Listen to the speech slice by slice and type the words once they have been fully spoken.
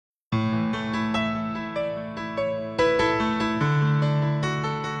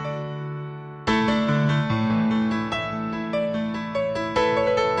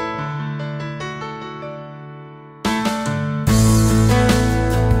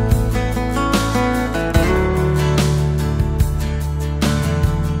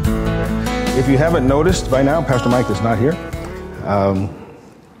you haven't noticed by now, Pastor Mike is not here.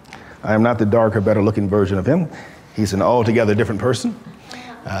 I am not the darker, better looking version of him. He's an altogether different person.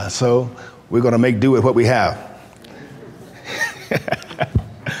 So we're going to make do with what we have.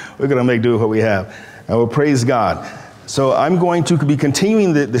 We're going to make do with what we have. And we'll praise God. So I'm going to be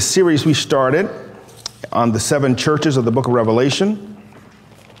continuing the series we started on the 7 churches of the book of Revelation.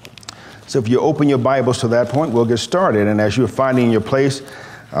 So if you open your Bibles to that point, we'll get started. And as you're finding your place,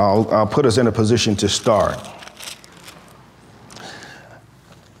 I'll put us in a position to start.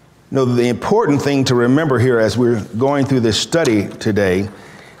 The important thing to remember here as we're going through this study today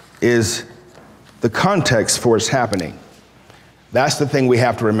is the context for its happening. That's the thing we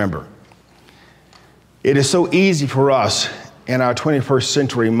have to remember. It is so easy for us in our 21st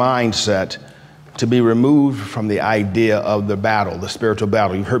century mindset to be removed from the idea of the battle, the spiritual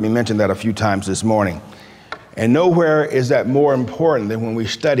battle. You've heard me mention that a few times this morning. And nowhere is that more important than when we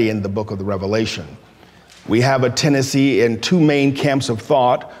study in the book of the Revelation. We have a tendency in 2 main camps of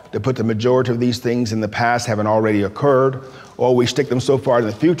thought to put the majority of these things in the past haven't already occurred, or we stick them so far in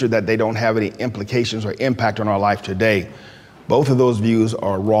the future that they don't have any implications or impact on our life today. Both of those views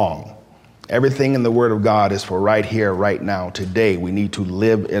are wrong. Everything in the Word of God is for right here, right now, today. We need to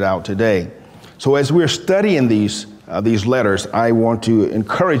live it out today. So as we're studying these letters, I want to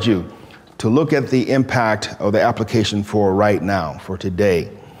encourage you to look at the impact of the application for right now, for today.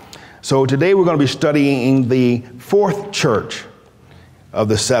 So today we're going to be studying the 4th church of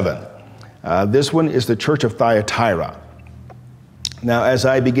the 7. This one is the church of Thyatira. Now, as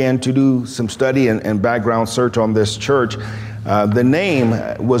I began to do some study and background search on this church, the name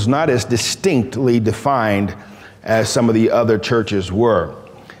was not as distinctly defined as some of the other churches were.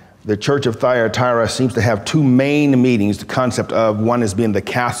 The church of Thyatira seems to have 2 main meanings. The concept of one is being the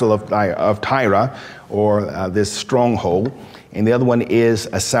castle of Tyre, or this stronghold, and the other one is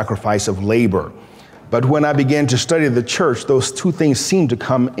a sacrifice of labor. But when I began to study the church, those 2 things seemed to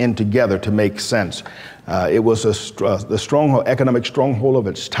come in together to make sense. It was the stronghold, economic stronghold of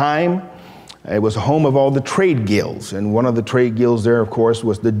its time. It was a home of all the trade guilds, and one of the trade guilds there, of course,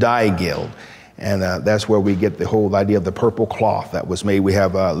 was the dye guild. And that's where we get the whole idea of the purple cloth that was made. We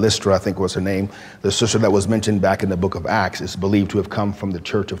have Lystra, I think was her name. The sister that was mentioned back in the book of Acts is believed to have come from the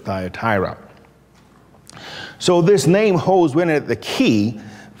church of Thyatira. So this name holds within it the key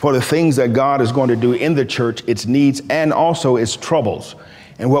for the things that God is going to do in the church, its needs, and also its troubles.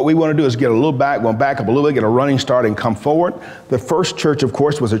 And what we want to do is get a little back up a little bit, get a running start and come forward. The first church, of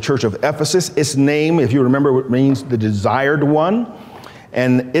course, was the church of Ephesus. Its name, if you remember, means the desired one.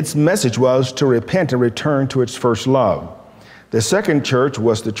 And its message was to repent and return to its first love. The second church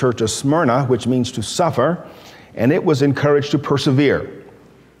was the church of Smyrna, which means to suffer, and it was encouraged to persevere.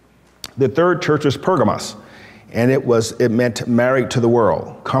 The third church was Pergamos, and it meant married to the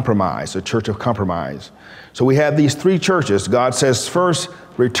world, compromise, a church of compromise. So we have these 3 churches. God says, first,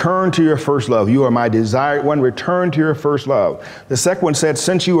 return to your first love. You are my desired one. Return to your first love. The second one said,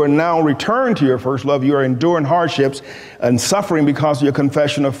 since you are now returned to your first love, you are enduring hardships and suffering because of your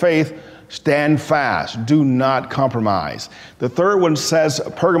confession of faith. Stand fast. Do not compromise. The third one says,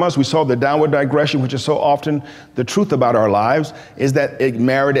 Pergamos, we saw the downward digression, which is so often the truth about our lives, is that it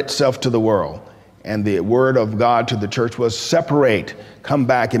married itself to the world. And the word of God to the church was separate, come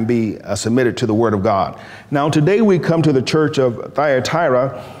back and be submitted to the word of God. Now, today we come to the church of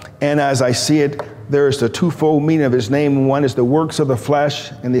Thyatira, and as I see it, there is the twofold meaning of his name. One is the works of the flesh,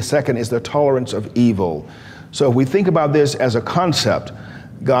 and the second is the tolerance of evil. So if we think about this as a concept,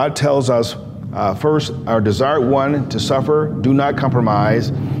 God tells us first, our desired one, to suffer, do not compromise,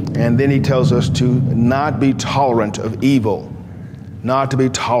 and then he tells us to not be tolerant of evil. Not to be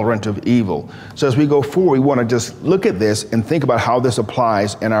tolerant of evil. So as we go forward, we want to just look at this and think about how this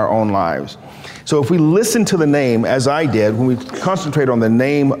applies in our own lives. So if we listen to the name, as I did, when we concentrate on the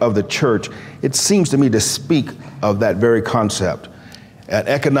name of the church, it seems to me to speak of that very concept. An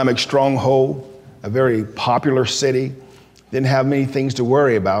economic stronghold, a very popular city, didn't have many things to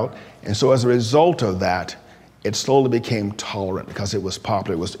worry about. And so as a result of that, it slowly became tolerant because it was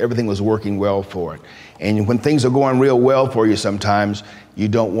popular. Everything was working well for it. And when things are going real well for you sometimes, you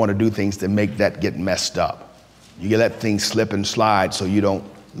don't want to do things to make that get messed up. You let things slip and slide so you don't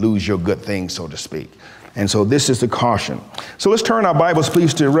lose your good things, so to speak. And so this is the caution. So let's turn our Bibles,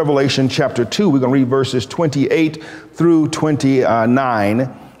 please, to Revelation chapter 2. We're going to read verses 28 through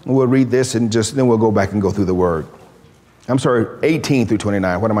 29. We'll read this and then we'll go back and go through the word. I'm sorry, 18 through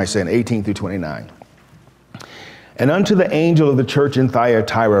 29. What am I saying? 18 through 29. And unto the angel of the church in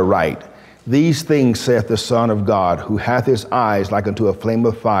Thyatira write, these things saith the Son of God, who hath his eyes like unto a flame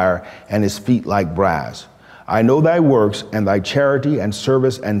of fire, and his feet like brass. I know thy works, and thy charity, and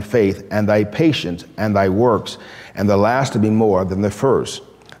service, and faith, and thy patience, and thy works, and the last to be more than the first.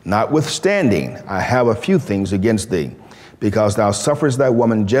 Notwithstanding, I have a few things against thee, because thou sufferest that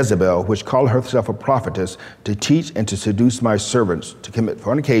woman Jezebel, which called herself a prophetess, to teach and to seduce my servants, to commit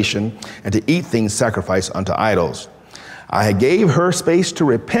fornication, and to eat things sacrificed unto idols. I gave her space to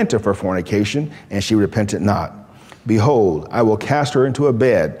repent of her fornication, and she repented not. Behold, I will cast her into a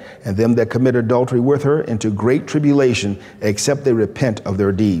bed, and them that commit adultery with her into great tribulation, except they repent of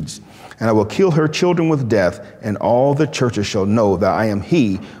their deeds. And I will kill her children with death, and all the churches shall know that I am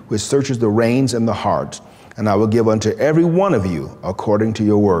he which searches the reins and the hearts. And I will give unto every one of you according to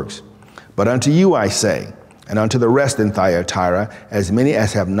your works. But unto you I say, and unto the rest in Thyatira, as many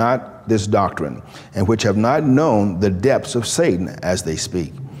as have not this doctrine, and which have not known the depths of Satan as they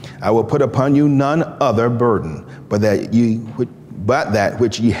speak, I will put upon you none other burden, but that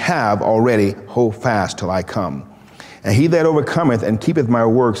which ye have already hold fast till I come. And he that overcometh and keepeth my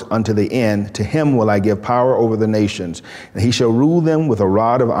works unto the end, to him will I give power over the nations, and he shall rule them with a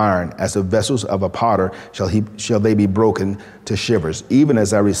rod of iron, as the vessels of a potter shall they be broken to shivers, even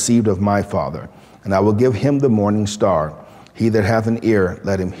as I received of my Father. And I will give him the morning star. He that hath an ear,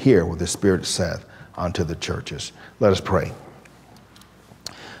 let him hear what the Spirit saith unto the churches. Let us pray.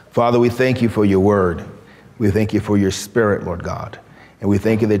 Father, we thank you for your word. We thank you for your Spirit, Lord God. And we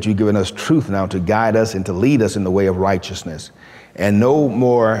thank you that you've given us truth now to guide us and to lead us in the way of righteousness. And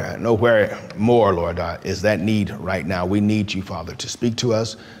nowhere more, Lord God, is that need right now. We need you, Father, to speak to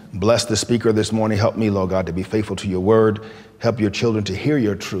us. Bless the speaker this morning. Help me, Lord God, to be faithful to your word. Help your children to hear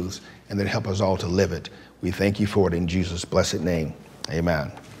your truths, and then help us all to live it. We thank you for it in Jesus' blessed name.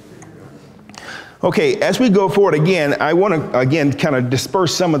 Amen. Okay, as we go forward again, I want to kind of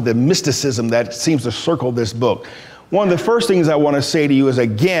disperse some of the mysticism that seems to circle this book. One of the first things I want to say to you is,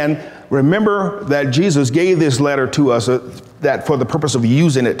 again, remember that Jesus gave this letter to us that for the purpose of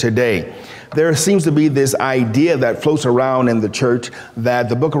using it today. There seems to be this idea that floats around in the church that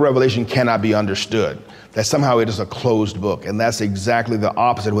the book of Revelation cannot be understood, that somehow it is a closed book. And that's exactly the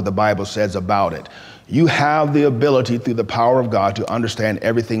opposite of what the Bible says about it. You have the ability through the power of God to understand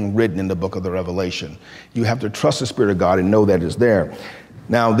everything written in the book of the Revelation. You have to trust the Spirit of God and know that it's there.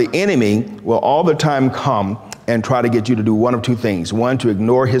 Now, the enemy will all the time come and try to get you to do one of two things. One, to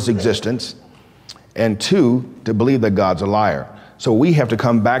ignore his existence, and two, to believe that God's a liar. So we have to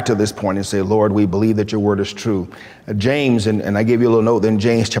come back to this point and say, Lord, we believe that your word is true. James, and I gave you a little note, then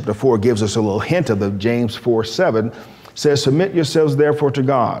James chapter 4 gives us a little hint of the James 4:7, says, submit yourselves therefore to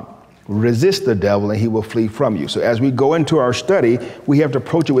God. Resist the devil and he will flee from you. So as we go into our study, we have to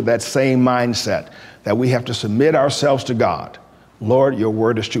approach it with that same mindset, that we have to submit ourselves to God. Lord, your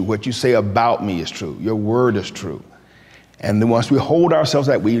word is true. What you say about me is true. Your word is true. And then once we hold ourselves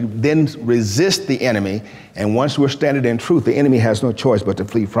that, we then resist the enemy. And once we're standing in truth, the enemy has no choice but to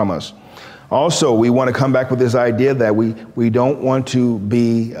flee from us. Also, we want to come back with this idea that we don't want to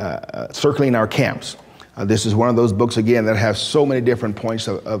be circling our camps. This is one of those books, again, that has so many different points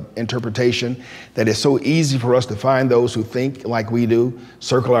of interpretation that it's so easy for us to find those who think like we do,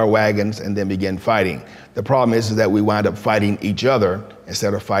 circle our wagons, and then begin fighting. The problem is that we wind up fighting each other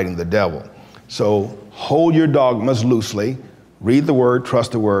instead of fighting the devil. So hold your dogmas loosely, read the word,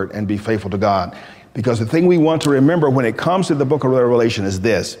 trust the word, and be faithful to God. Because the thing we want to remember when it comes to the book of Revelation is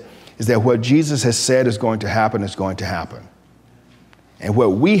this, is that what Jesus has said is going to happen is going to happen. And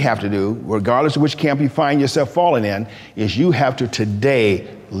what we have to do, regardless of which camp you find yourself falling in, is you have to today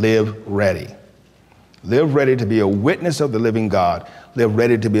live ready. Live ready to be a witness of the living God. Live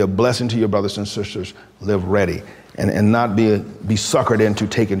ready to be a blessing to your brothers and sisters. Live ready and not be suckered into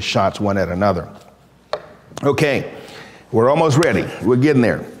taking shots one at another. Okay, we're almost ready. We're getting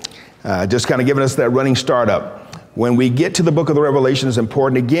there. Just kind of giving us that running start up. When we get to the book of the Revelation, it's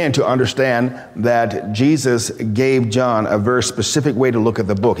important again to understand that Jesus gave John a very specific way to look at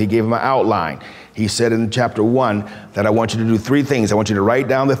the book. He gave him an outline. He said in chapter 1 that I want you to do three things. I want you to write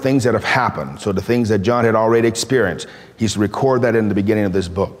down the things that have happened. So the things that John had already experienced. He's recorded that in the beginning of this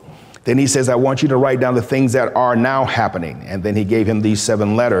book. Then he says, I want you to write down the things that are now happening. And then he gave him these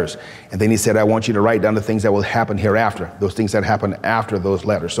 7 letters. And then he said, I want you to write down the things that will happen hereafter, those things that happen after those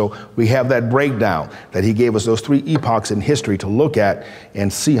letters. So we have that breakdown that he gave us those 3 epochs in history to look at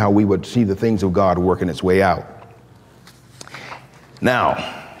and see how we would see the things of God working its way out.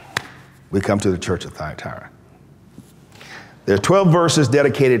 Now, we come to the church of Thyatira. There are 12 verses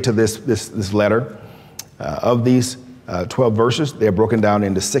dedicated to this letter. Of these 12 verses. They're broken down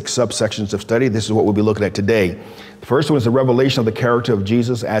into 6 subsections of study. This is what we'll be looking at today. The first one is the revelation of the character of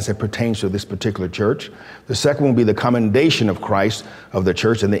Jesus as it pertains to this particular church. The second one will be the commendation of Christ of the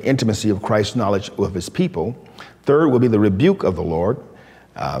church and the intimacy of Christ's knowledge of his people. Third will be the rebuke of the Lord.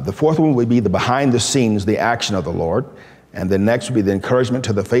 The fourth one will be the behind the scenes, the action of the Lord. And the next will be the encouragement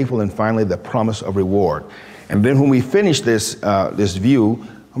to the faithful, and finally the promise of reward. And then when we finish this view,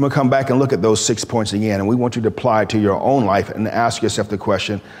 I'm going to come back and look at those 6 points again, and we want you to apply it to your own life and ask yourself the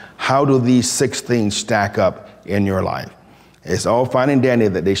question, how do these 6 things stack up in your life? It's all fine and dandy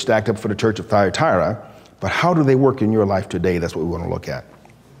that they stacked up for the church of Thyatira, but how do they work in your life today? That's what we want to look at.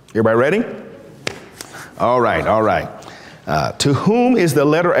 Everybody ready? All right. To whom is the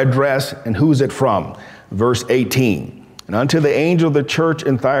letter addressed, and who's it from? Verse 18. And unto the angel of the church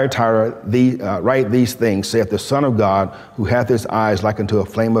in Thyatira, write these things, saith the Son of God, who hath his eyes like unto a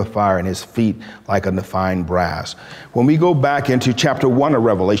flame of fire, and his feet like unto fine brass. When we go back into chapter 1 of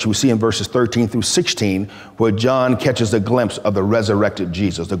Revelation, we see in verses 13 through 16, where John catches a glimpse of the resurrected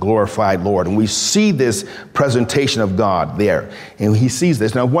Jesus, the glorified Lord. And we see this presentation of God there. And he sees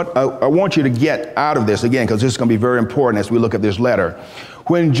this. Now, what I want you to get out of this, again, because this is going to be very important as we look at this letter.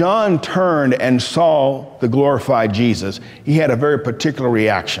 When John turned and saw the glorified Jesus, he had a very particular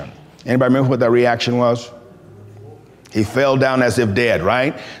reaction. Anybody remember what that reaction was? He fell down as if dead,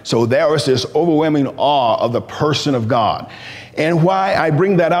 right? So there was this overwhelming awe of the person of God. And why I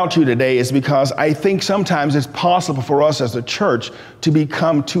bring that out to you today is because I think sometimes it's possible for us as a church to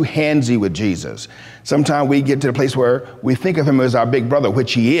become too handsy with Jesus. Sometimes we get to the place where we think of him as our big brother,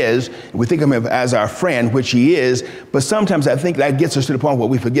 which he is. We think of him as our friend, which he is. But sometimes I think that gets us to the point where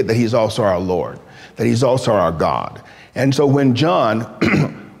we forget that he's also our Lord, that he's also our God. And so when John,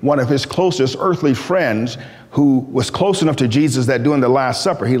 one of his closest earthly friends, who was close enough to Jesus that during the Last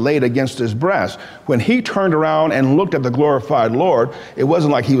Supper, he laid against his breast. When he turned around and looked at the glorified Lord, it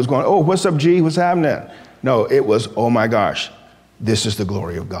wasn't like he was going, oh, what's up, G? What's happening? No, it was, oh my gosh, this is the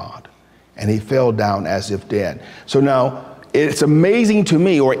glory of God. And he fell down as if dead. So now it's amazing to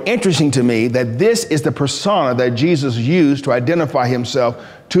me, or interesting to me, that this is the persona that Jesus used to identify himself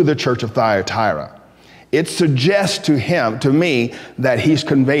to the church of Thyatira. It suggests to me, that he's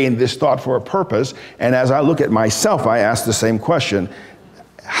conveying this thought for a purpose. And as I look at myself, I ask the same question: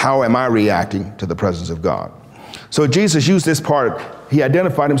 how am I reacting to the presence of God? So Jesus used this part. He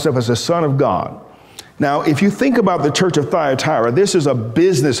identified himself as the Son of God. Now, if you think about the church of Thyatira, this is a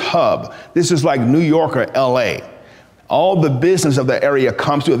business hub. This is like New York or LA. All the business of the area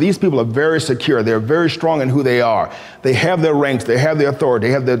comes to it. These people are very secure. They're very strong in who they are. They have their ranks. They have their authority.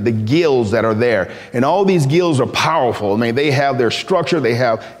 They have the guilds that are there. And all these guilds are powerful. I mean, they have their structure.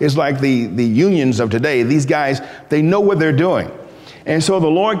 It's like the unions of today. These guys, they know what they're doing. And so the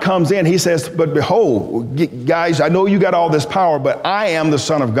Lord comes in. He says, but behold, guys, I know you got all this power, but I am the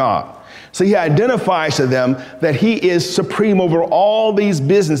Son of God. So he identifies to them that he is supreme over all these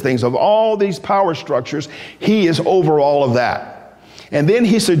business things, of all these power structures. He is over all of that. And then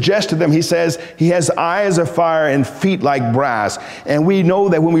he suggests to them, he says, he has eyes of fire and feet like brass. And we know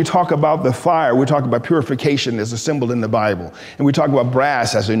that when we talk about the fire, we talk about purification as a symbol in the Bible. And we talk about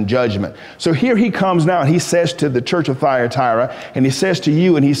brass as in judgment. So here he comes now, and he says to the church of Thyatira, and he says to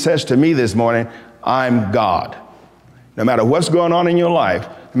you, and he says to me this morning, I'm God. No matter what's going on in your life,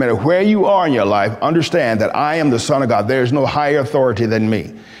 no matter where you are in your life, understand that I am the Son of God. There is no higher authority than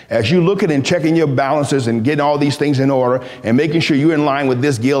me. As you look at and checking your balances and getting all these things in order and making sure you're in line with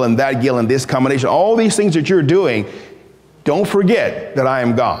this guild and that guild and this combination, all these things that you're doing, don't forget that I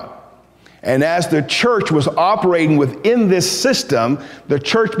am God. And as the church was operating within this system, the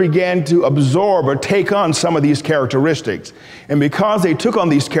church began to absorb or take on some of these characteristics. And because they took on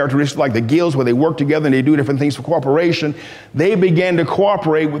these characteristics, like the guilds where they work together and they do different things for cooperation, they began to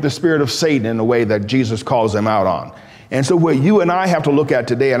cooperate with the spirit of Satan in a way that Jesus calls them out on. And so what you and I have to look at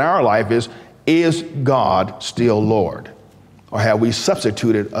today in our life is God still Lord? Or have we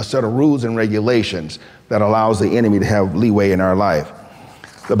substituted a set of rules and regulations that allows the enemy to have leeway in our life?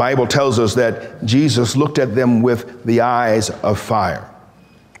 The Bible tells us that Jesus looked at them with the eyes of fire.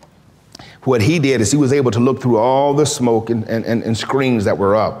 What he did is he was able to look through all the smoke and screens that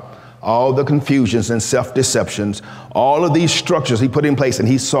were up, all the confusions and self-deceptions, all of these structures he put in place, and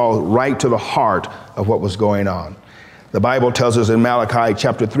he saw right to the heart of what was going on. The Bible tells us in Malachi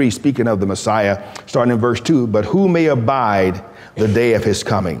chapter 3, speaking of the Messiah, starting in verse 2, but who may abide the day of his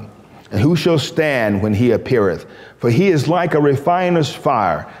coming? And who shall stand when he appeareth? For he is like a refiner's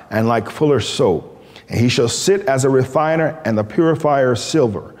fire and like fuller's soap. And he shall sit as a refiner and the purifier of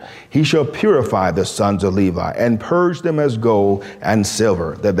silver. He shall purify the sons of Levi and purge them as gold and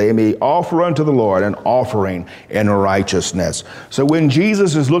silver, that they may offer unto the Lord an offering in righteousness. So when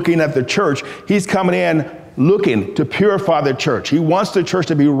Jesus is looking at the church, he's coming in looking to purify the church. He wants the church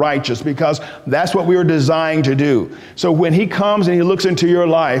to be righteous because that's what we were designed to do. So when he comes and he looks into your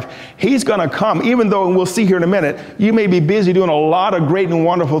life, he's going to come, even though, and we'll see here in a minute, you may be busy doing a lot of great and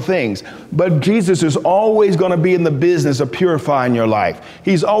wonderful things, but Jesus is always going to be in the business of purifying your life.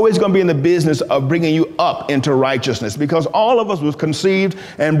 He's always going to be in the business of bringing you up into righteousness, because all of us was conceived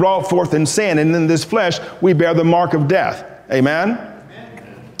and brought forth in sin, and in this flesh we bear the mark of death. Amen?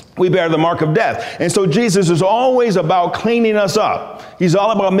 We bear the mark of death. And so Jesus is always about cleaning us up. He's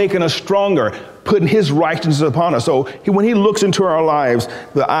all about making us stronger, putting his righteousness upon us. So when he looks into our lives,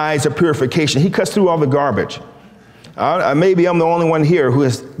 the eyes of purification, he cuts through all the garbage. Maybe I'm the only one here who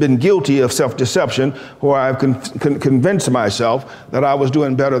has been guilty of self-deception, or I've convinced myself that I was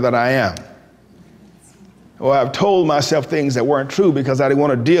doing better than I am. Or I've told myself things that weren't true because I didn't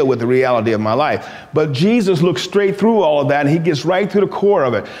want to deal with the reality of my life. But Jesus looks straight through all of that, and he gets right to the core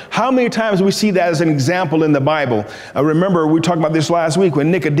of it. How many times do we see that as an example in the Bible? I remember we talked about this last week when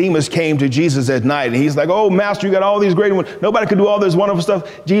Nicodemus came to Jesus at night, and he's like, oh, Master, you got all these great ones. Nobody could do all this wonderful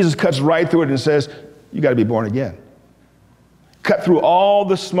stuff. Jesus cuts right through it and says, you got to be born again. Cut through all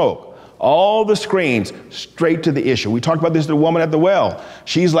the smoke, all the screens, straight to the issue. We talked about this to the woman at the well.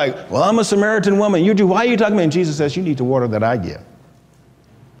 She's like, well, I'm a Samaritan woman. Why are you talking to me? And Jesus says, you need the water that I give.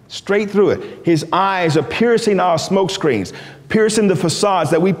 Straight through it. His eyes are piercing our smoke screens, piercing the facades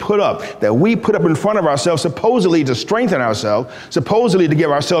that we put up in front of ourselves, supposedly to strengthen ourselves, supposedly to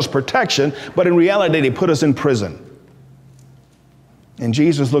give ourselves protection, but in reality, they put us in prison. And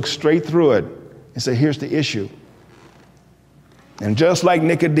Jesus looks straight through it and said, here's the issue. And just like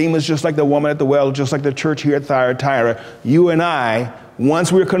Nicodemus, just like the woman at the well, just like the church here at Thyatira, you and I,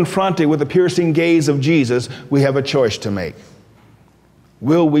 once we're confronted with the piercing gaze of Jesus, we have a choice to make.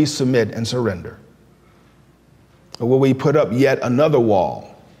 Will we submit and surrender? Or will we put up yet another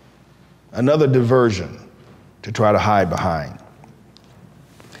wall, another diversion to try to hide behind?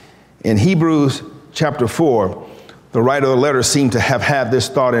 In Hebrews chapter 4, the writer of the letter seemed to have had this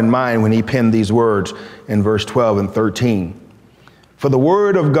thought in mind when he penned these words in verse 12 and 13. For the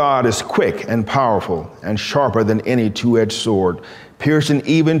word of God is quick and powerful and sharper than any two-edged sword, piercing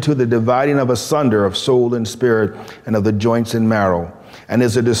even to the dividing of asunder of soul and spirit and of the joints and marrow, and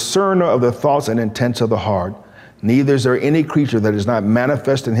is a discerner of the thoughts and intents of the heart. Neither is there any creature that is not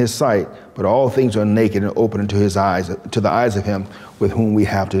manifest in his sight, but all things are naked and open unto his eyes, to the eyes of him with whom we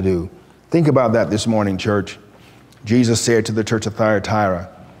have to do. Think about that this morning, church. Jesus said to the church of Thyatira,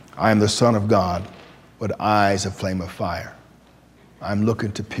 I am the Son of God with eyes of flame of fire. I'm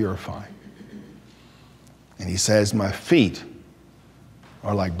looking to purify. And he says, my feet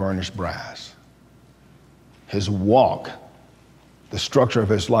are like burnished brass. His walk, the structure of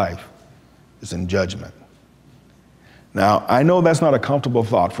his life, is in judgment. Now, I know that's not a comfortable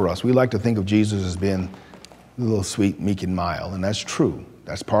thought for us. We like to think of Jesus as being a little sweet, meek, and mild, and that's true.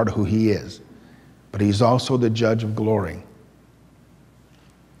 That's part of who he is. But he's also the judge of glory.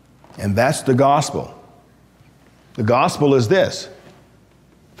 And that's the gospel. The gospel is this.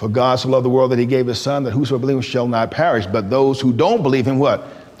 For God so loved the world that he gave his son, that whosoever believes shall not perish, but those who don't believe him, what?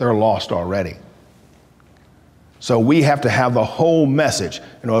 They're lost already. So we have to have the whole message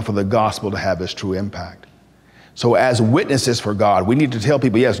in order for the gospel to have its true impact. So as witnesses for God, we need to tell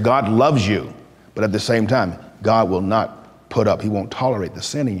people, yes, God loves you, but at the same time, God will not put up, he won't tolerate the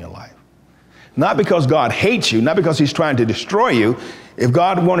sin in your life. Not because God hates you, not because he's trying to destroy you. If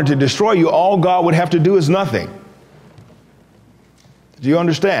God wanted to destroy you, all God would have to do is nothing. Do you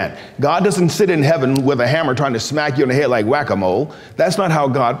understand? God doesn't sit in heaven with a hammer trying to smack you in the head like whack-a-mole. That's not how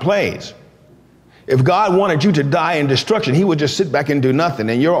God plays. If God wanted you to die in destruction, he would just sit back and do nothing,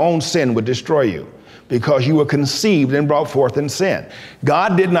 and your own sin would destroy you because you were conceived and brought forth in sin.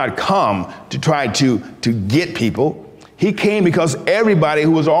 God did not come to try to get people. He came because everybody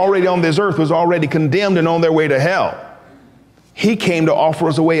who was already on this earth was already condemned and on their way to hell. He came to offer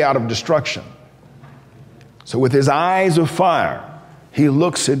us a way out of destruction. So with his eyes of fire, he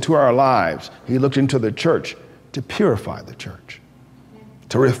looks into our lives. He looked into the church to purify the church,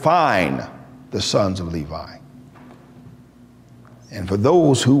 to refine the sons of Levi. And for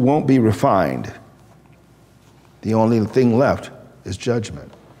those who won't be refined, the only thing left is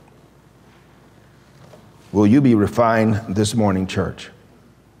judgment. Will you be refined this morning, church?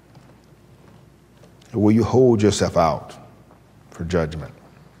 Or will you hold yourself out for judgment?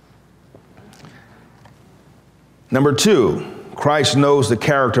 Number two, Christ knows the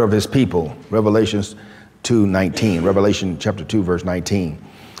character of his people, Revelation chapter 2, verse 19.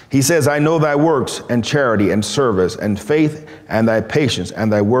 He says, I know thy works and charity and service and faith and thy patience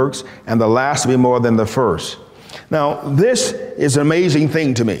and thy works, and the last will be more than the first. Now, this is an amazing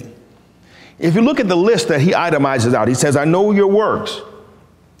thing to me. If you look at the list that he itemizes out, he says, I know your works.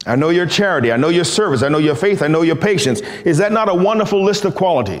 I know your charity. I know your service. I know your faith. I know your patience. Is that not a wonderful list of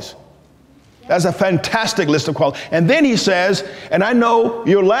qualities? That's a fantastic list of qualities. And then he says, and I know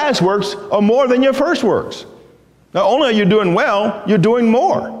your last works are more than your first works. Not only are you doing well, you're doing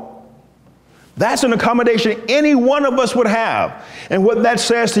more. That's an accommodation any one of us would have. And what that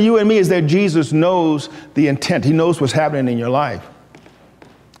says to you and me is that Jesus knows the intent. He knows what's happening in your life.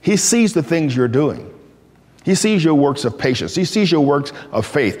 He sees the things you're doing. He sees your works of patience. He sees your works of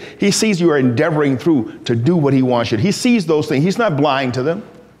faith. He sees you are endeavoring through to do what he wants you to. He sees those things. He's not blind to them.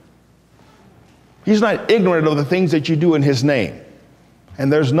 He's not ignorant of the things that you do in his name.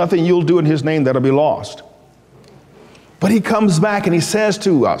 And there's nothing you'll do in his name that'll be lost. But he comes back and he says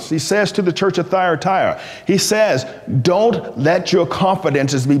to us, he says to the church of Thyatira, he says, don't let your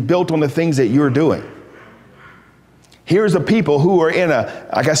confidences be built on the things that you're doing. Here's the people who are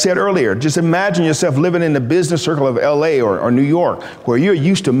like I said earlier, just imagine yourself living in the business circle of LA or New York, where you're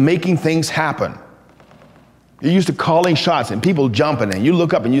used to making things happen. You're used to calling shots and people jumping, and you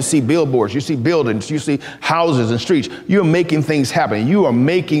look up and you see billboards, you see buildings, you see houses and streets. You're making things happen. You are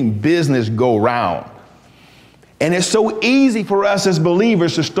making business go round. And it's so easy for us as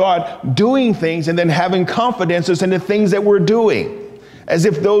believers to start doing things and then having confidences in the things that we're doing, as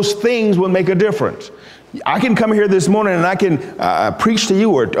if those things will make a difference. I can come here this morning and I can preach to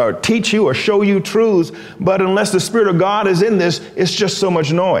you or teach you or show you truths, but unless the Spirit of God is in this, it's just so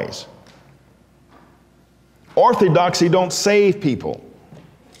much noise. Orthodoxy don't save people.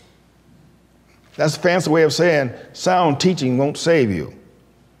 That's a fancy way of saying sound teaching won't save you.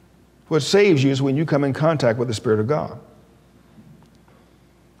 What saves you is when you come in contact with the Spirit of God.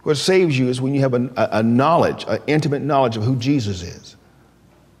 What saves you is when you have a knowledge, an intimate knowledge of who Jesus is.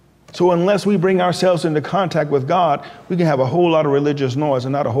 So unless we bring ourselves into contact with God, we can have a whole lot of religious noise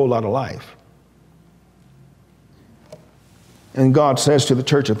and not a whole lot of life. And God says to the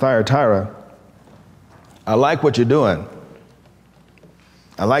church of Thyatira, I like what you're doing.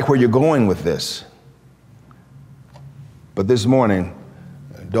 I like where you're going with this. But this morning,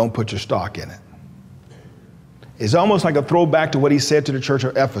 don't put your stock in it. It's almost like a throwback to what he said to the church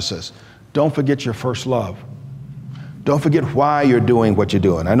of Ephesus. Don't forget your first love. Don't forget why you're doing what you're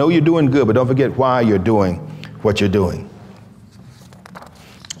doing. I know you're doing good, but don't forget why you're doing what you're doing.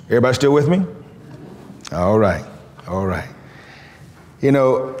 Everybody still with me? All right. All right. You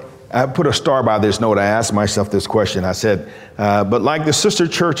know, I put a star by this note. I asked myself this question. I said, but like the sister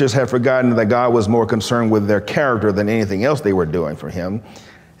churches had forgotten that God was more concerned with their character than anything else they were doing for him,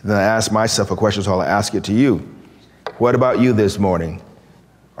 then I asked myself a question, so I'll ask it to you. What about you this morning?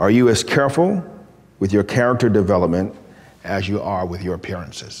 Are you as careful with your character development as you are with your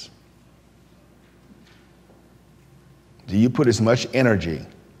appearances? Do you put as much energy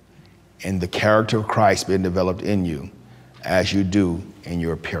in the character of Christ being developed in you as you do in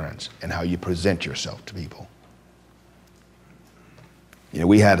your appearance and how you present yourself to people? You know,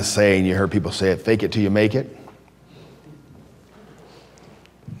 we had a saying, you heard people say it, fake it till you make it.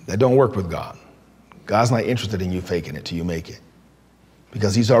 That don't work with God. God's not interested in you faking it till you make it,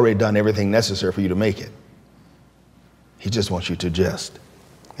 because he's already done everything necessary for you to make it. He just wants you to just.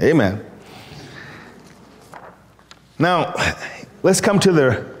 Amen. Now, let's come to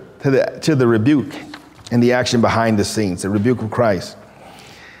the rebuke and the action behind the scenes, the rebuke of Christ.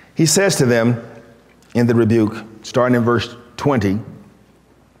 He says to them in the rebuke, starting in verse 20,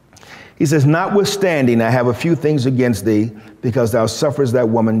 he says, notwithstanding, I have a few things against thee, because thou sufferest that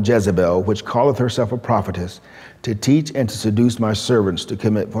woman Jezebel, which calleth herself a prophetess, to teach and to seduce my servants to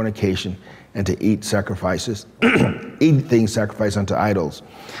commit fornication and to eat sacrifices, eat things sacrificed unto idols.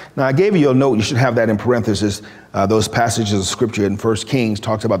 Now, I gave you a note. You should have that in parentheses. Those passages of scripture in 1 Kings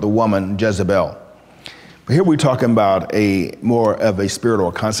talks about the woman Jezebel. But here we're talking about more of a spirit or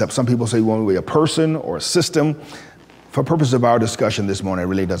a concept. Some people say we want to be a person or a system. For purpose of our discussion this morning, it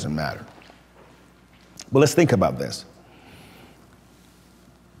really doesn't matter. But let's think about this.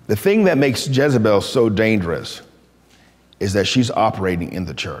 The thing that makes Jezebel so dangerous is that she's operating in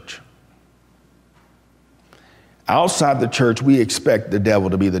the church. Outside the church, we expect the devil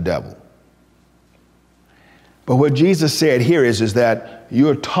to be the devil. But what Jesus said here is that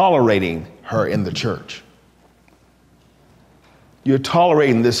you're tolerating her in the church. You're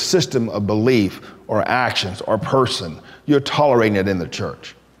tolerating this system of belief or actions or person. You're tolerating it in the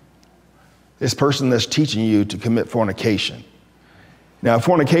church. This person that's teaching you to commit fornication, Now,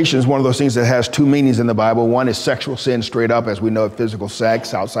 fornication is one of those things that has two meanings in the Bible. One is sexual sin straight up, as we know, physical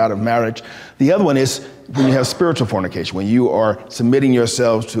sex outside of marriage. The other one is when you have spiritual fornication, when you are submitting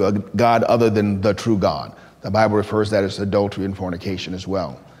yourselves to a God other than the true God. The Bible refers to that as adultery and fornication as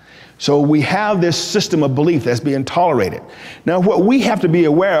well. So we have this system of belief that's being tolerated. Now, what we have to be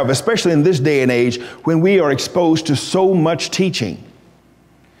aware of, especially in this day and age, when we are exposed to so much teaching.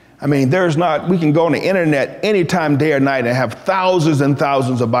 I mean, we can go on the internet anytime, day or night, and have thousands and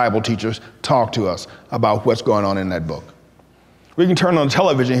thousands of Bible teachers talk to us about what's going on in that book. We can turn on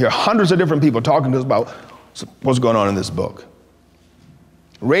television and hear hundreds of different people talking to us about what's going on in this book.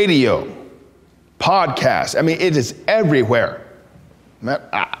 Radio, podcasts, I mean, it is everywhere.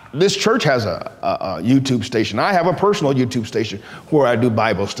 This church has a YouTube station. I have a personal YouTube station where I do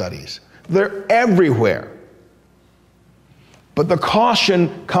Bible studies. They're everywhere. But the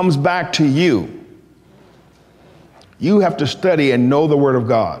caution comes back to you. You have to study and know the Word of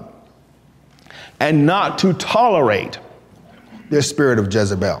God and not to tolerate this spirit of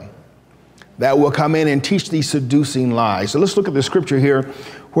Jezebel that will come in and teach these seducing lies. So let's look at the scripture here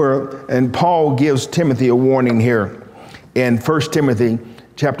and Paul gives Timothy a warning here in 1 Timothy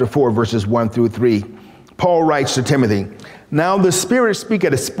chapter 4, verses 1 through 3. Paul writes to Timothy, "Now the Spirit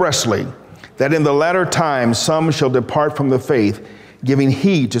speaketh expressly, that in the latter times some shall depart from the faith, giving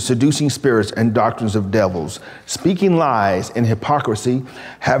heed to seducing spirits and doctrines of devils, speaking lies and hypocrisy,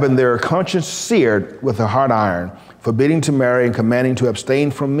 having their conscience seared with a hot iron, forbidding to marry and commanding to abstain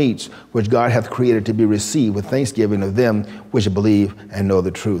from meats which God hath created to be received with thanksgiving of them which believe and know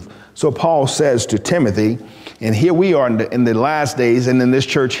the truth." So Paul says to Timothy, and here we are in the last days, and in this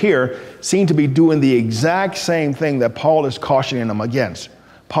church here, seem to be doing the exact same thing that Paul is cautioning them against.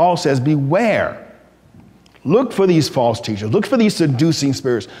 Paul says, beware. Look for these false teachers. Look for these seducing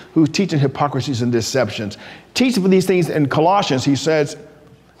spirits who teach hypocrisies and deceptions. Teach for these things. In Colossians, he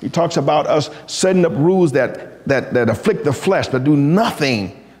talks about us setting up rules that afflict the flesh, but do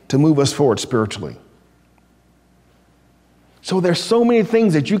nothing to move us forward spiritually. So there's so many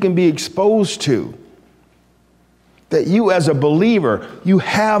things that you can be exposed to that you as a believer, you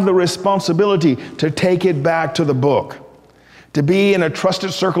have the responsibility to take it back to the book. To be in a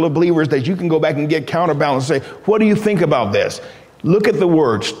trusted circle of believers that you can go back and get counterbalance and say, what do you think about this? Look at the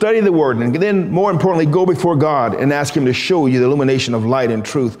Word, study the Word, and then more importantly, go before God and ask Him to show you the illumination of light and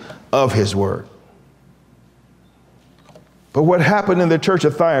truth of His Word. But what happened in the church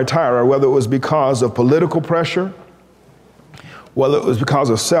of Thyatira, whether it was because of political pressure, whether it was because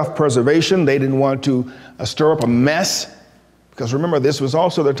of self-preservation, they didn't want to stir up a mess, because remember, this was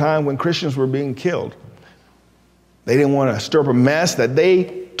also the time when Christians were being killed. They didn't want to stir up a mess, that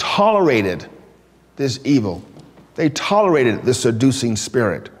they tolerated this evil. They tolerated this seducing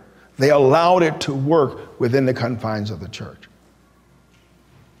spirit. They allowed it to work within the confines of the church.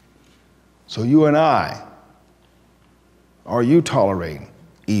 So you and I, are you tolerating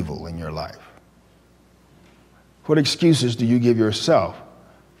evil in your life? What excuses do you give yourself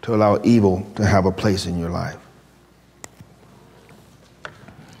to allow evil to have a place in your life?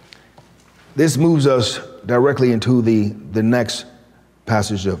 This moves us directly into the next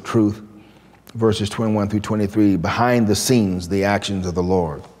passage of truth, verses 21 through 23, behind the scenes, the actions of the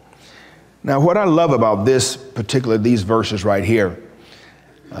Lord. Now, what I love about these verses right here,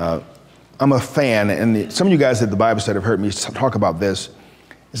 I'm a fan, and some of you guys at the Bible study have heard me talk about this,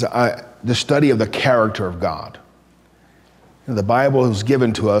 is the study of the character of God. And the Bible is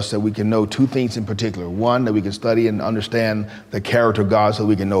given to us that we can know two things in particular. One, that we can study and understand the character of God so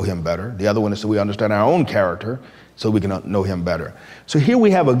we can know Him better. The other one is so we understand our own character so we can know Him better. So here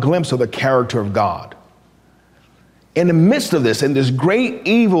we have a glimpse of the character of God. In the midst of this, and this great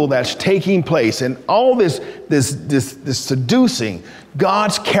evil that's taking place, and all this seducing,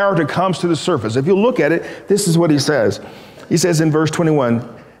 God's character comes to the surface. If you look at it, this is what He says. He says in verse 21,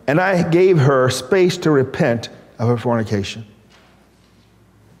 "And I gave her space to repent of her fornication."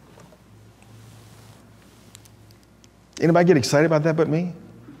 Anybody get excited about that but me?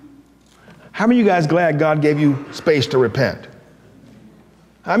 How many of you guys glad God gave you space to repent?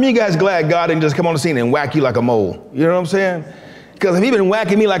 How many of you guys glad God didn't just come on the scene and whack you like a mole? You know what I'm saying? Because if He'd been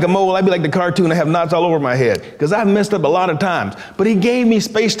whacking me like a mole, I'd be like the cartoon, I have knots all over my head. Because I've messed up a lot of times. But He gave me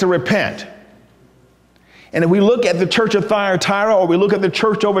space to repent. And if we look at the church of Thyatira, or we look at the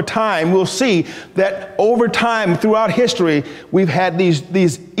church over time, we'll see that over time, throughout history, we've had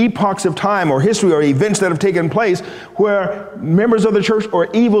these epochs of time or history or events that have taken place where members of the church or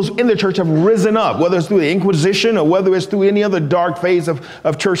evils in the church have risen up, whether it's through the Inquisition or whether it's through any other dark phase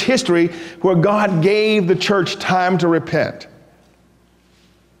of church history, where God gave the church time to repent.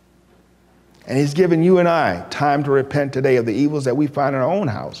 And he's given you and I time to repent today of the evils that we find in our own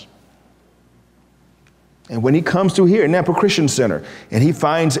house. And when he comes through here at Nampa Christian Center and he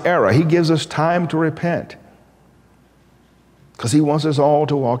finds error, he gives us time to repent. Because he wants us all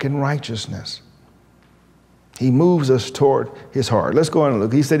to walk in righteousness. He moves us toward his heart. Let's go on and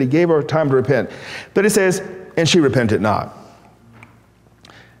look. He said he gave her time to repent. But it says, and she repented not.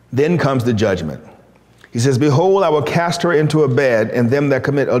 Then comes the judgment. He says, behold, I will cast her into a bed, and them that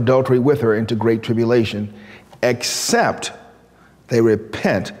commit adultery with her into great tribulation, except they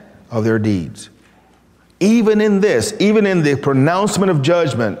repent of their deeds. Even in this, even in the pronouncement of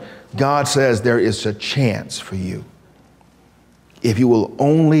judgment, God says there is a chance for you if you will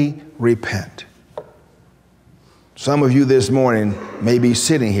only repent. Some of you this morning may be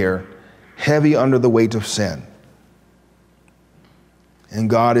sitting here heavy under the weight of sin. And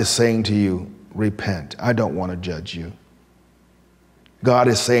God is saying to you, repent. I don't want to judge you. God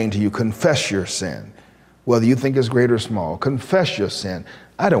is saying to you, confess your sin. Whether you think it's great or small, confess your sin.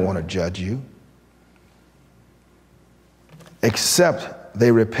 I don't want to judge you. Except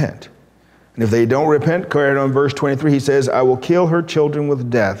they repent. And if they don't repent, carried on verse 23, he says, I will kill her children with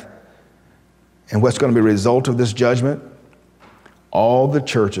death. And what's going to be a result of this judgment? All the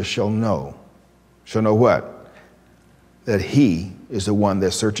churches shall know. Shall know what? That he is the one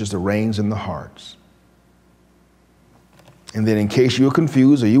that searches the reins and the hearts. And then in case you're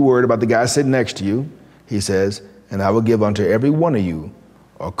confused or you're worried about the guy sitting next to you, he says, and I will give unto every one of you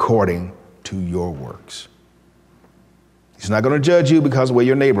according to your works. He's not going to judge you because of the way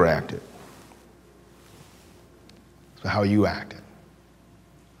your neighbor acted. It's how you acted.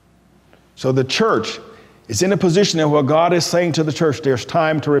 So the church is in a position where God is saying to the church, there's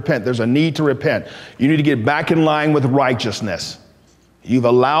time to repent. There's a need to repent. You need to get back in line with righteousness. You've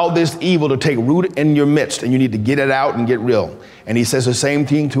allowed this evil to take root in your midst, and you need to get it out and get real. And he says the same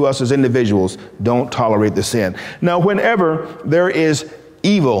thing to us as individuals. Don't tolerate the sin. Now, whenever there is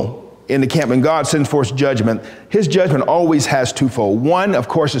evil in the camp and God sends forth judgment, his judgment always has twofold. One, of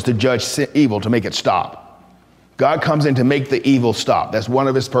course, is to judge evil, to make it stop. God comes in to make the evil stop. That's one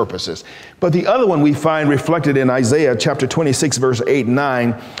of his purposes. But the other one we find reflected in Isaiah chapter 26, verse 8 and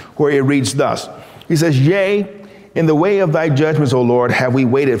 9, where it reads thus. He says, yea, in the way of thy judgments, O Lord, have we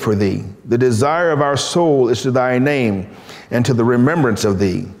waited for thee. The desire of our soul is to thy name and to the remembrance of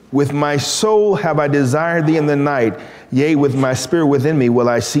thee. With my soul have I desired thee in the night. Yea, with my spirit within me will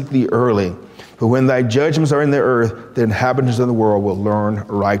I seek thee early. For when thy judgments are in the earth, the inhabitants of the world will learn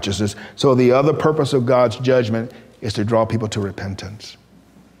righteousness. So the other purpose of God's judgment is to draw people to repentance.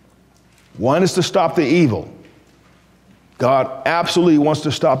 One is to stop the evil. God absolutely wants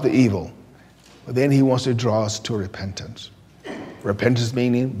to stop the evil. But then he wants to draw us to repentance. Repentance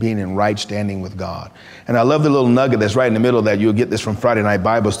meaning being in right standing with God. And I love the little nugget that's right in the middle of that. You'll get this from Friday night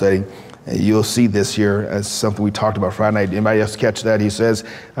Bible study. You'll see this here as something we talked about Friday night. Anybody else catch that? He says,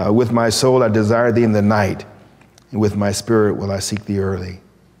 with my soul I desire thee in the night, and with my spirit will I seek thee early.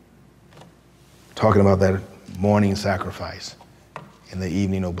 Talking about that morning sacrifice and the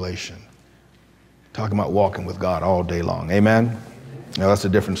evening oblation. Talking about walking with God all day long. Amen? Now that's a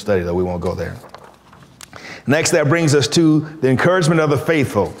different study, though. We won't go there. Next, that brings us to the encouragement of the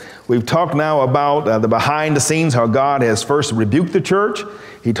faithful. We've talked now about the behind the scenes, how God has first rebuked the church.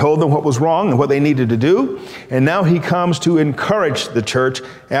 He told them what was wrong and what they needed to do. And now he comes to encourage the church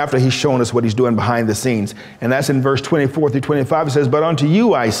after he's shown us what he's doing behind the scenes. And that's in verse 24 through 25. It says, but unto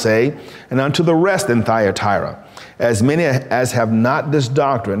you I say, and unto the rest in Thyatira, as many as have not this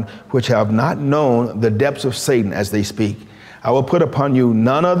doctrine, which have not known the depths of Satan as they speak, I will put upon you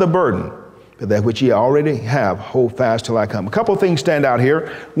none of the burden, but that which ye already have, hold fast till I come. A couple of things stand out here.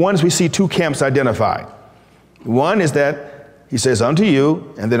 One is we see two camps identified. One is that he says unto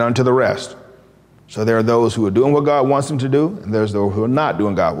you and then unto the rest. So there are those who are doing what God wants them to do, and there's those who are not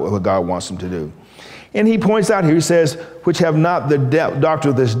doing what God wants them to do. And he points out here, he says, which have not the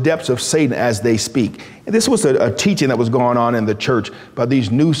doctrine of the depths of Satan as they speak. And this was a teaching that was going on in the church about these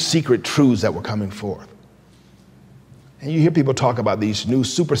new secret truths that were coming forth. And you hear people talk about these new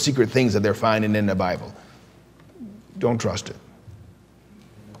super secret things that they're finding in the Bible. Don't trust it.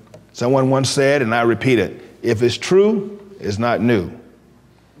 Someone once said, and I repeat it, if it's true, it's not new.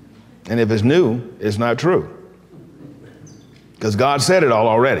 And if it's new, it's not true. Because God said it all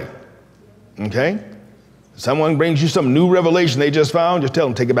already. Okay? Someone brings you some new revelation they just found, just tell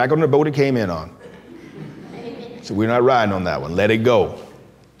them, take it back on the boat it came in on. So we're not riding on that one. Let it go.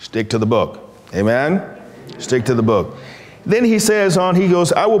 Stick to the book. Amen? Stick to the book. Then he says he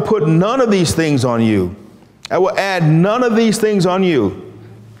goes, I will put none of these things on you. I will add none of these things on you.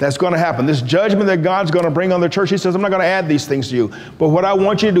 that's going to happen. This judgment that God's going to bring on the church, he says, I'm not going to add these things to you. But what I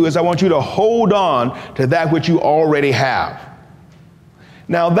want you to do is I want you to hold on to that which you already have.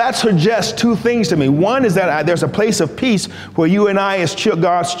 Now that suggests two things to me. One is that there's a place of peace where you and I as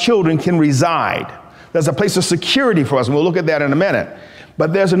God's children can reside. There's a place of security for us, and we'll look at that in a minute.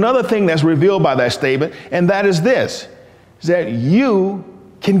 But there's another thing that's revealed by that statement, and that is this, is that you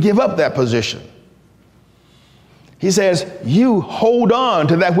can give up that position. He says, you hold on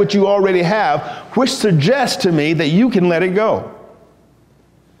to that which you already have, which suggests to me that you can let it go.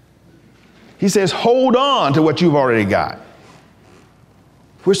 He says, hold on to what you've already got,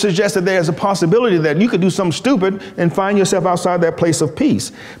 which suggests that there's a possibility that you could do something stupid and find yourself outside that place of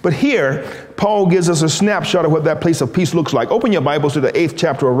peace. But here, Paul gives us a snapshot of what that place of peace looks like. Open your Bibles to the 8th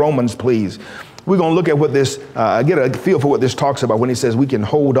chapter of Romans, please. We're going to look at what this, get a feel for what this talks about when he says we can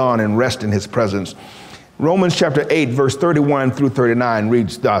hold on and rest in his presence. Romans chapter 8, verse 31 through 39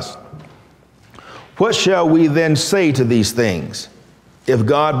 reads thus. What shall we then say to these things? If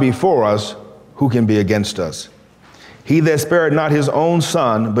God be for us, who can be against us? He that spared not his own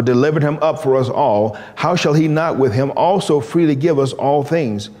son, but delivered him up for us all, how shall he not with him also freely give us all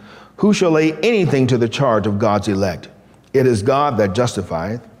things? Who shall lay anything to the charge of God's elect? It is God that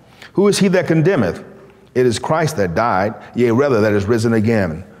justifieth. Who is he that condemneth? It is Christ that died, yea, rather that is risen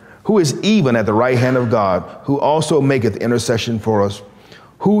again, who is even at the right hand of God, who also maketh intercession for us.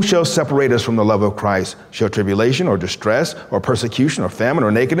 Who shall separate us from the love of Christ? Shall tribulation or distress or persecution or famine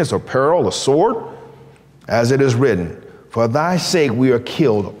or nakedness or peril or sword? As it is written, for thy sake we are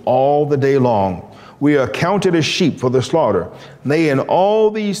killed all the day long. We are counted as sheep for the slaughter. Nay, in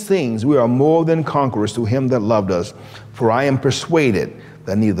all these things we are more than conquerors through him that loved us. For I am persuaded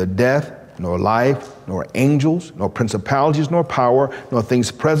that neither death, nor life, nor angels, nor principalities, nor power, nor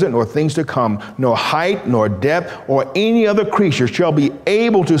things present, nor things to come, nor height, nor depth, or any other creature shall be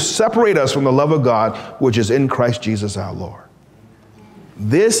able to separate us from the love of God, which is in Christ Jesus our Lord.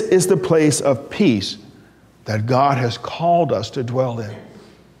 This is the place of peace that God has called us to dwell in,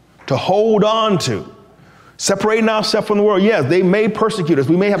 to hold on to. Separating ourselves from the world. Yes, they may persecute us.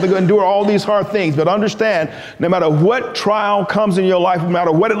 We may have to go endure all these hard things, but understand, no matter what trial comes in your life, no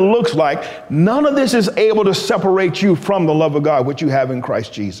matter what it looks like, none of this is able to separate you from the love of God, which you have in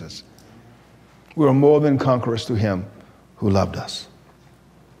Christ Jesus. We are more than conquerors through him who loved us.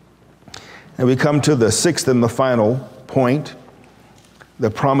 And we come to the sixth and the final point, the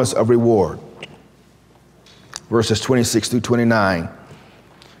promise of reward. Verses 26 through 29.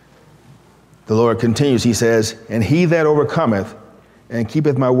 The Lord continues, he says, and he that overcometh and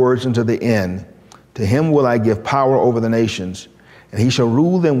keepeth my words unto the end, to him will I give power over the nations, and he shall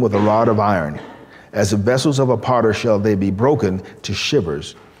rule them with a rod of iron. As the vessels of a potter shall they be broken to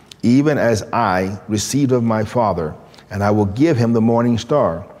shivers, even as I received of my Father, and I will give him the morning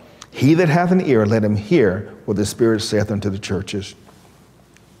star. He that hath an ear, let him hear what the Spirit saith unto the churches.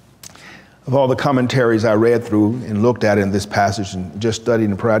 Of all the commentaries I read through and looked at in this passage and just studied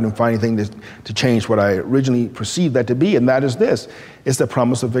and prayed, I didn't find anything to change what I originally perceived that to be, and that is this. It's the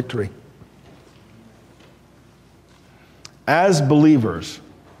promise of victory. As believers,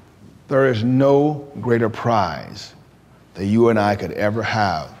 there is no greater prize that you and I could ever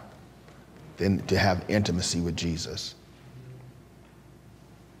have than to have intimacy with Jesus.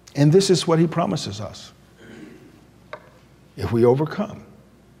 And this is what he promises us. If we overcome,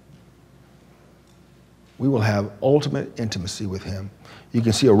 we will have ultimate intimacy with him. You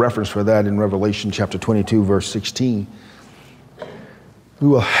can see a reference for that in Revelation chapter 22, verse 16. We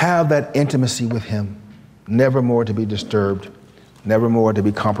will have that intimacy with him, never more to be disturbed, never more to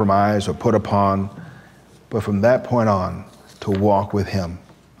be compromised or put upon, but from that point on, to walk with him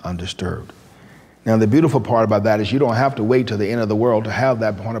undisturbed. Now, the beautiful part about that is you don't have to wait till the end of the world to have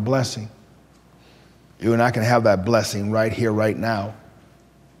that point of blessing. You and I can have that blessing right here, right now,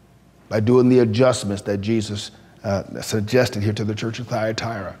 by doing the adjustments that Jesus suggested here to the church of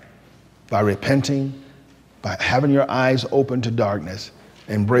Thyatira, by repenting, by having your eyes open to darkness,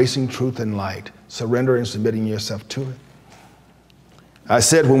 embracing truth and light, surrendering and submitting yourself to it. I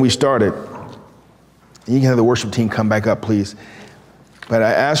said when we started, you can have the worship team come back up, please. But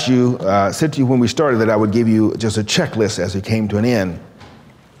I asked you, said to you when we started that I would give you just a checklist as it came to an end.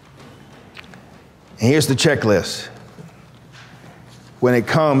 And here's the checklist. When it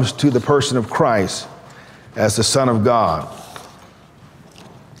comes to the person of Christ as the Son of God,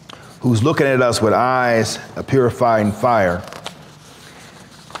 who's looking at us with eyes of purifying fire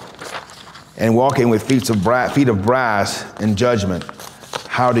and walking with feet of brass in judgment,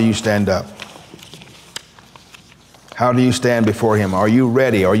 how do you stand up? How do you stand before him? Are you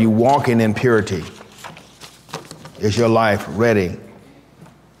ready? Are you walking in purity? Is your life ready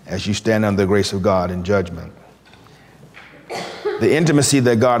as you stand under the grace of God in judgment. The intimacy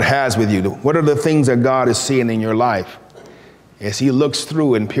that God has with you. What are the things that God is seeing in your life? As he looks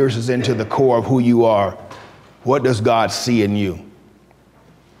through and pierces into the core of who you are, what does God see in you?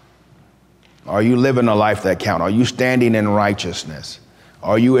 Are you living a life that counts? Are you standing in righteousness?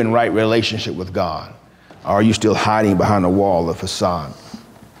 Are you in right relationship with God? Or are you still hiding behind a wall, a facade?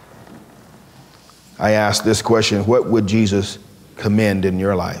 I ask this question: what would Jesus commend in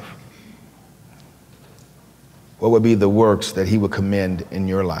your life? What would be the works that he would commend in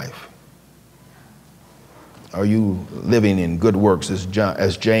your life? Are you living in good works?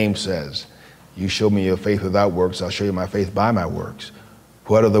 As James says, you show me your faith without works, I'll show you my faith by my works.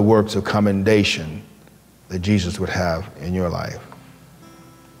 What are the works of commendation that Jesus would have in your life?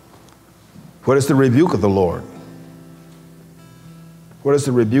 What is the rebuke of the Lord? What is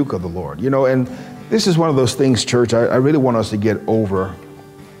the rebuke of the Lord? You know, and this is one of those things, church, I really want us to get over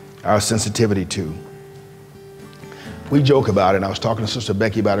our sensitivity to. We joke about it, and I was talking to Sister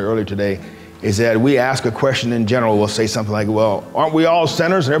Becky about it earlier today, is that we ask a question in general, we'll say something like, well, aren't we all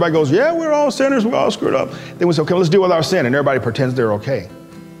sinners? And everybody goes, yeah, we're all sinners, we're all screwed up. Then we say, okay, let's deal with our sin, and everybody pretends they're okay.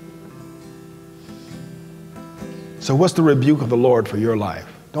 So what's the rebuke of the Lord for your life?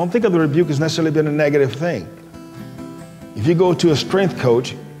 Don't think of the rebuke as necessarily being a negative thing. If you go to a strength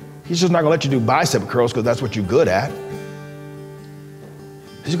coach, he's just not gonna let you do bicep curls because that's what you're good at.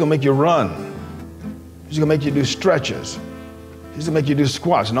 He's gonna make you run. He's gonna make you do stretches. He's gonna make you do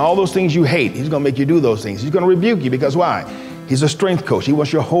squats and all those things you hate. He's gonna make you do those things. He's gonna rebuke you because why? He's a strength coach. He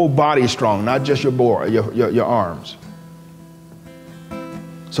wants your whole body strong, not just your arms.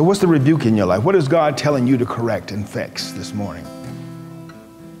 So what's the rebuke in your life? What is God telling you to correct and fix this morning?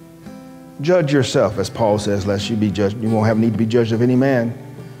 Judge yourself, as Paul says, lest you be judged. You won't have need to be judged of any man.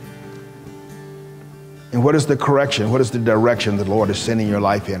 And what is the correction? What is the direction that the Lord is sending your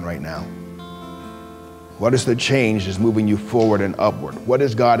life in right now? What is the change that's moving you forward and upward? What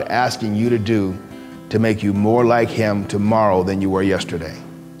is God asking you to do to make you more like him tomorrow than you were yesterday?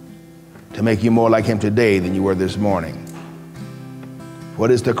 To make you more like him today than you were this morning?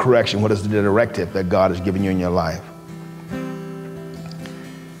 What is the correction? What is the directive that God has given you in your life?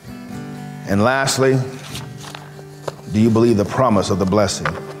 And lastly, do you believe the promise of the blessing?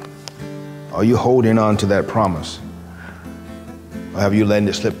 Are you holding on to that promise? Or have you letting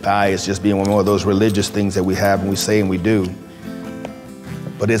it slip by? It's just being one more of those religious things that we have and we say and we do.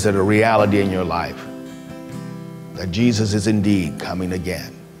 But is it a reality in your life that Jesus is indeed coming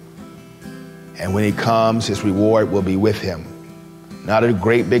again? And when he comes, his reward will be with him. Not a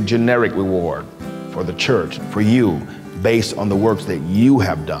great big generic reward for the church, for you, based on the works that you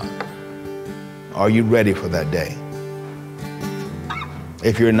have done. Are you ready for that day?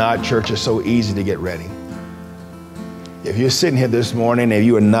 If you're not, church, it's so easy to get ready. If you're sitting here this morning and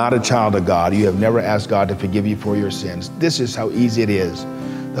you are not a child of God, you have never asked God to forgive you for your sins, this is how easy it is.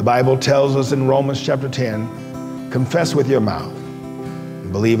 The Bible tells us in Romans chapter 10, confess with your mouth,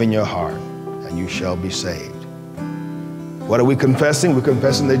 and believe in your heart, and you shall be saved. What are we confessing? We're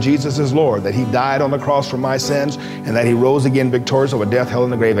confessing that Jesus is Lord, that he died on the cross for my sins, and that he rose again victorious over death, hell,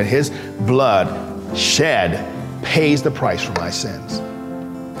 and the grave, and his blood shed pays the price for my sins.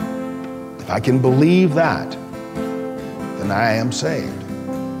 If I can believe that, then I am saved.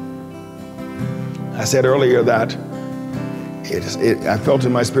 I said earlier that I felt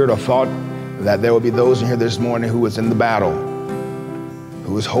in my spirit a thought that there will be those in here this morning who was in the battle,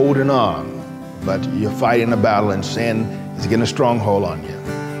 who was holding on, but you're fighting a battle and sin is getting a stronghold on you.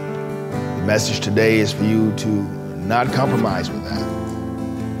 The message today is for you to not compromise with that,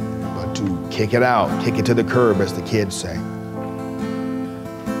 but to kick it out, kick it to the curb, as the kids say.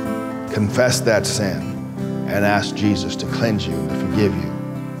 Confess that sin and ask Jesus to cleanse you and forgive you.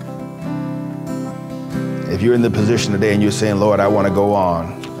 If you're in the position today and you're saying, Lord, I want to go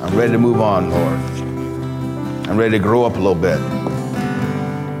on. I'm ready to move on, Lord. I'm ready to grow up a little bit.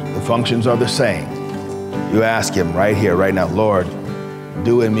 The functions are the same. You ask him right here, right now, Lord,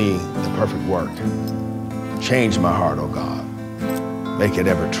 do in me the perfect work. Change my heart, oh God. Make it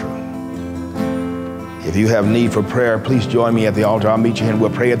ever true. If you have need for prayer, please join me at the altar. I'll meet you here and we'll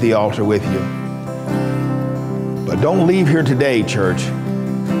pray at the altar with you. But don't leave here today, church,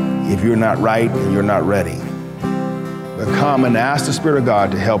 if you're not right and you're not ready. But come and ask the Spirit of God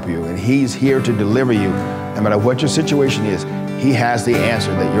to help you, and he's here to deliver you. No matter what your situation is, he has the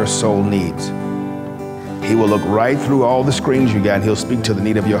answer that your soul needs. He will look right through all the screens you got, and he'll speak to the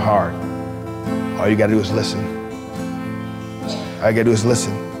need of your heart. All you got to do is listen. All you got to do is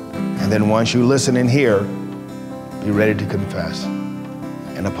listen. And then once you listen and hear, be ready to confess.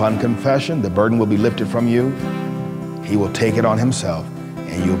 And upon confession, the burden will be lifted from you. He will take it on himself,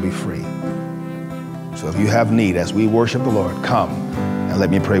 and you'll be free. So if you have need, as we worship the Lord, come and let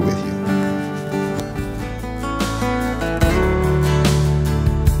me pray with you.